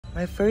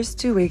My first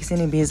 2 weeks in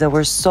Ibiza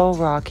were so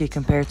rocky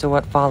compared to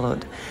what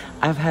followed.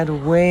 I've had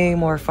way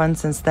more fun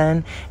since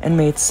then and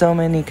made so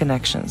many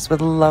connections with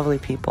lovely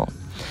people.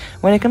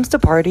 When it comes to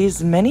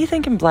parties, many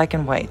think in black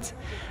and white.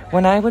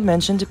 When I would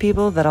mention to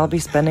people that I'll be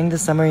spending the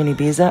summer in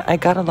Ibiza, I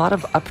got a lot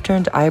of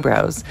upturned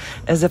eyebrows,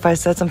 as if I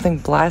said something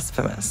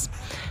blasphemous.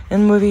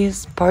 In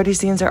movies, party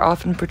scenes are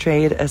often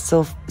portrayed as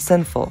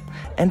sinful,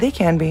 and they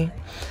can be.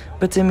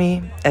 But to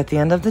me, at the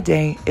end of the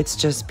day, it's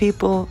just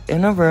people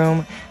in a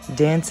room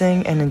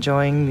dancing and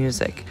enjoying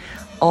music.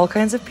 All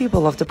kinds of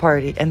people love to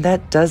party, and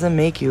that doesn't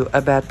make you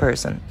a bad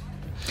person.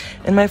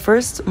 In my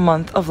first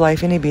month of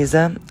life in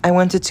Ibiza, I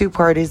went to 2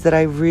 parties that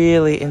I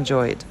really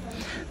enjoyed.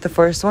 The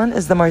first one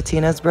is the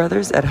Martinez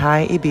Brothers at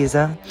High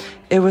Ibiza.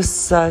 It was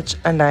such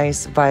a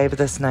nice vibe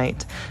this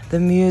night. The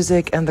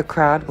music and the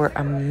crowd were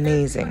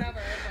amazing.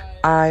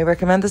 I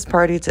recommend this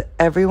party to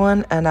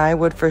everyone, and I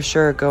would for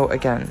sure go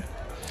again.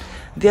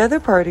 The other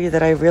party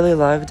that I really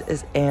loved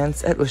is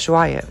Ants at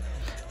Ushuaia.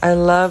 I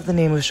love the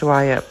name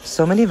Ushuaia,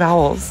 so many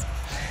vowels.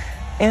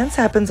 Ants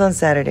happens on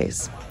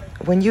Saturdays.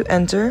 When you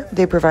enter,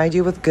 they provide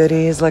you with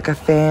goodies like a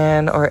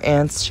fan or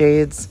Ants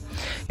shades.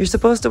 You're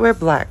supposed to wear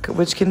black,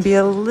 which can be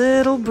a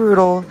little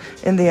brutal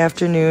in the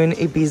afternoon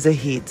Ibiza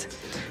heat.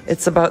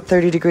 It's about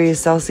 30 degrees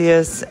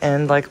Celsius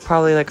and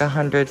probably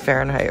 100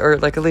 Fahrenheit, or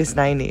at least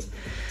 90.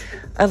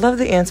 I love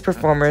the Ants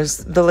performers.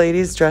 The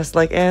ladies dressed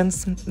like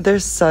ants. They're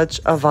such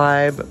a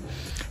vibe.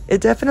 It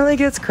definitely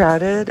gets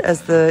crowded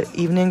as the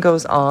evening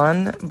goes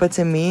on, but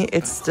to me,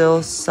 it's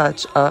still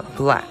such a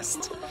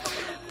blast.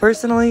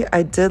 Personally,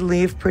 I did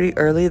leave pretty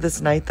early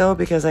this night though,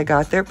 because I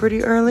got there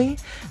pretty early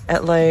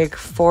at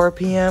 4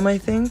 p.m. I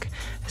think.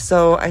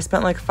 So I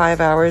spent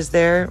 5 hours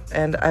there,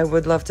 and I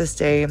would love to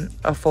stay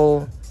a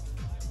full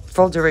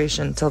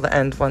duration till the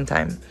end one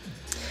time.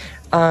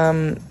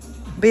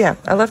 But yeah,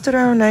 I left it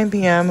around 9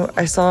 p.m.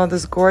 I saw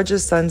this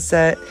gorgeous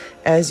sunset,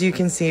 as you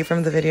can see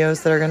from the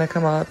videos that are going to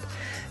come up.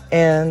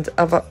 And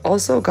I've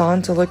also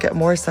gone to look at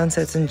more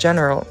sunsets in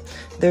general.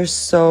 They're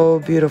so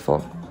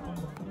beautiful.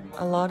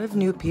 A lot of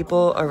new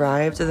people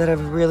arrived that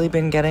I've really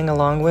been getting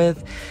along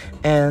with,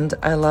 and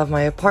I love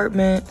my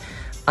apartment.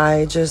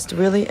 I just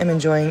really am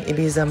enjoying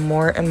Ibiza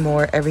more and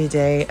more every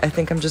day. I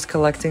think I'm just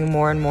collecting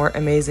more and more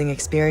amazing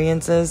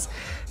experiences.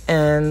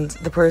 And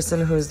the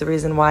person who's the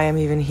reason why I'm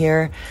even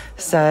here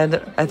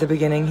said at the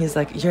beginning, he's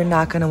like, "You're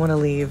not going to want to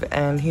leave."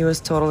 And he was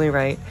totally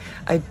right.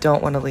 I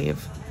don't want to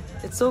leave.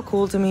 It's so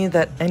cool to me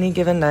that any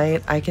given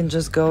night I can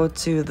just go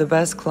to the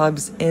best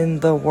clubs in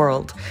the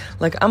world.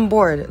 I'm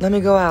bored, let me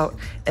go out.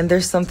 And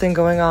there's something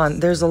going on.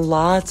 There's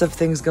lots of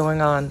things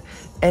going on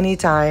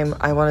anytime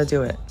I want to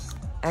do it.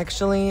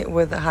 Actually,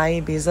 with High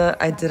Ibiza,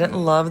 I didn't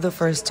love the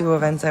first 2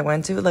 events I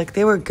went to.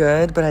 They were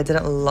good, but I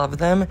didn't love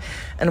them.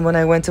 And when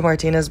I went to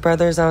Martinez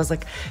Brothers, I was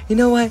like, you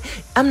know what?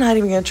 I'm not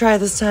even going to try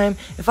this time.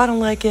 If I don't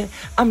like it,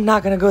 I'm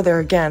not going to go there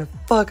again.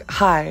 Fuck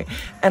High.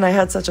 And I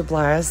had such a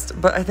blast.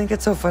 But I think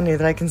it's so funny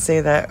that I can say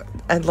that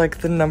at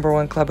the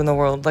 #1 club in the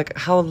world.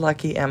 How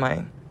lucky am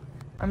I?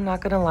 I'm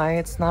not gonna lie,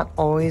 it's not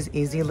always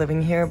easy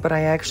living here, but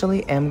I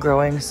actually am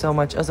growing so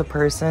much as a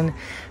person,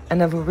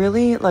 and I've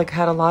really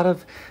had a lot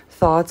of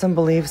thoughts and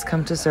beliefs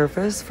come to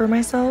surface for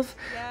myself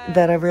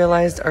that I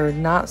realized are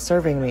not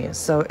serving me.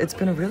 So it's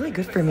been really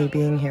good for me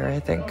being here, I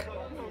think.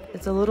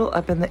 It's a little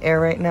up in the air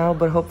right now,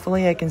 but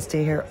hopefully I can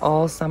stay here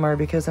all summer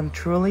because I'm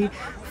truly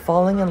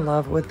falling in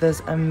love with this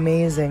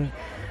amazing,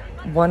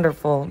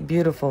 wonderful,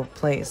 beautiful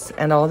place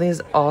and all these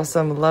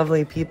awesome,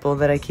 lovely people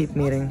that I keep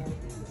meeting.